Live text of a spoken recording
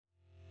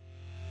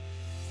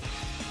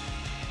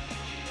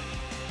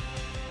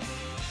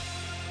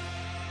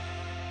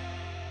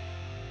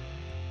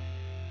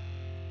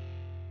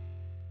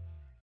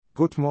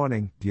Good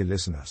morning, dear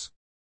listeners.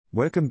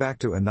 Welcome back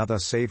to another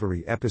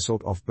savory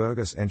episode of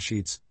Burgers and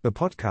Sheets, the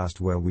podcast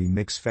where we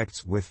mix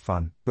facts with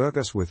fun,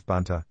 burgers with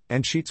banter,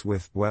 and sheets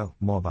with, well,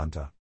 more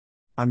banter.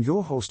 I'm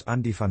your host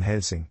Andy van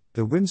Helsing,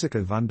 the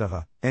whimsical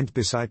wanderer, and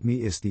beside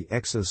me is the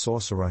Excel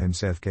sorcerer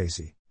himself,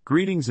 Casey.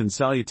 Greetings and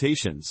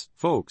salutations,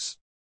 folks.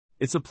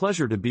 It's a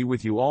pleasure to be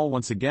with you all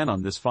once again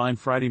on this fine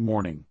Friday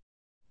morning.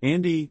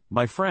 Andy,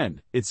 my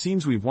friend, it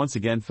seems we've once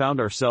again found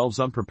ourselves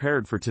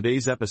unprepared for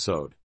today's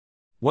episode.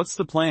 What's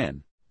the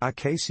plan?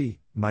 Casey,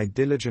 my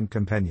diligent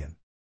companion.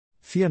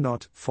 Fear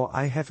not, for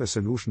I have a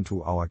solution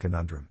to our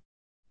conundrum.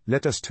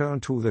 Let us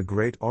turn to the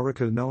great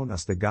oracle known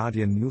as the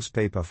Guardian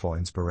newspaper for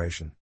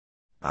inspiration.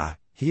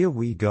 Here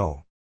we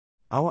go.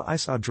 Our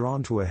eyes are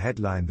drawn to a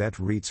headline that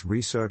reads: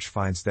 Research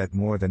finds that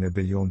more than 1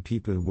 billion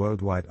people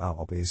worldwide are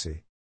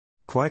obese.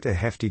 Quite a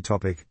hefty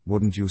topic,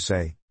 wouldn't you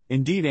say?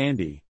 Indeed,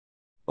 Andy.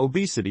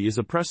 Obesity is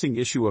a pressing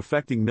issue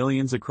affecting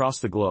millions across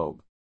the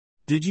globe.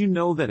 Did you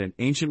know that in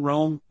ancient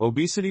Rome,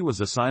 obesity was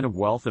a sign of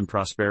wealth and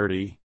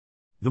prosperity?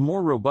 The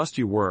more robust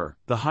you were,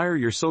 the higher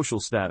your social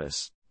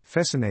status.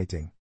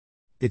 Fascinating.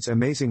 It's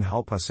amazing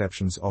how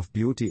perceptions of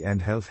beauty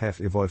and health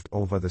have evolved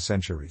over the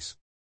centuries.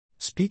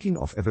 Speaking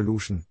of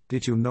evolution,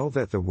 did you know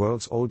that the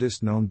world's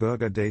oldest known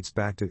burger dates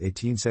back to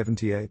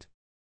 1878?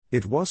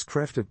 It was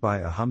crafted by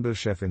a humble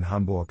chef in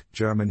Hamburg,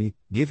 Germany,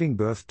 giving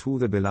birth to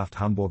the beloved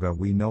hamburger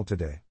we know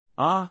today.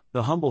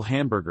 The humble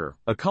hamburger,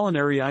 a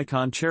culinary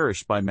icon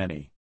cherished by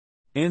many.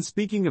 And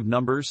speaking of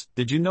numbers,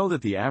 did you know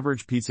that the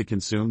average pizza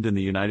consumed in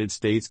the United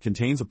States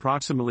contains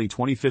approximately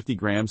 50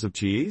 grams of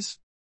cheese?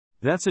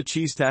 That's a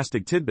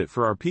cheese-tastic tidbit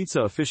for our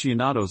pizza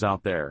aficionados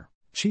out there.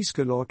 Cheese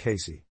galore,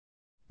 Casey.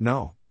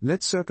 Now,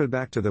 let's circle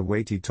back to the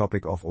weighty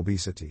topic of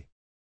obesity.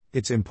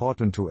 It's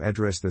important to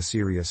address the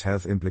serious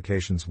health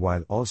implications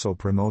while also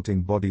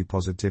promoting body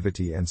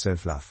positivity and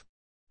self-love.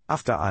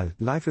 After all,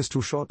 life is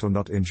too short to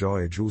not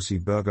enjoy a juicy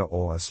burger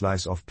or a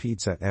slice of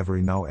pizza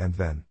every now and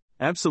then.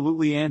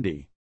 Absolutely,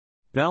 Andy.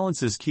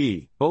 Balance is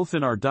key, both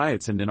in our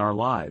diets and in our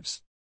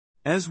lives.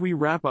 As we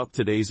wrap up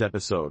today's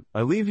episode,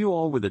 I leave you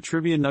all with a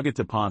trivia nugget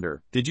to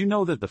ponder. Did you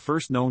know that the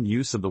first known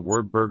use of the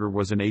word burger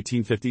was in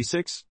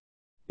 1856?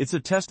 It's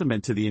a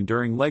testament to the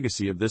enduring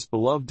legacy of this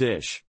beloved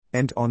dish.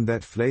 And on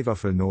that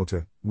flavorful note,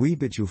 we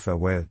bid you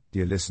farewell,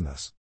 dear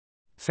listeners.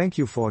 Thank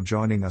you for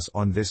joining us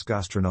on this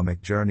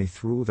gastronomic journey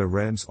through the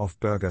realms of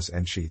burgers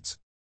and sheets.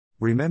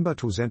 Remember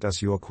to send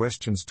us your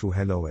questions to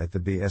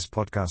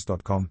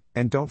hello@thebspodcast.com,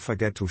 and don't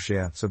forget to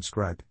share,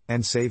 subscribe,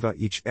 and savor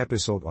each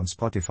episode on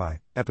Spotify,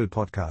 Apple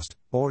Podcast,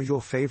 or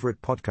your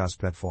favorite podcast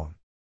platform.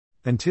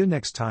 Until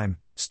next time,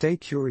 stay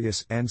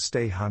curious and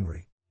stay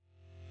hungry.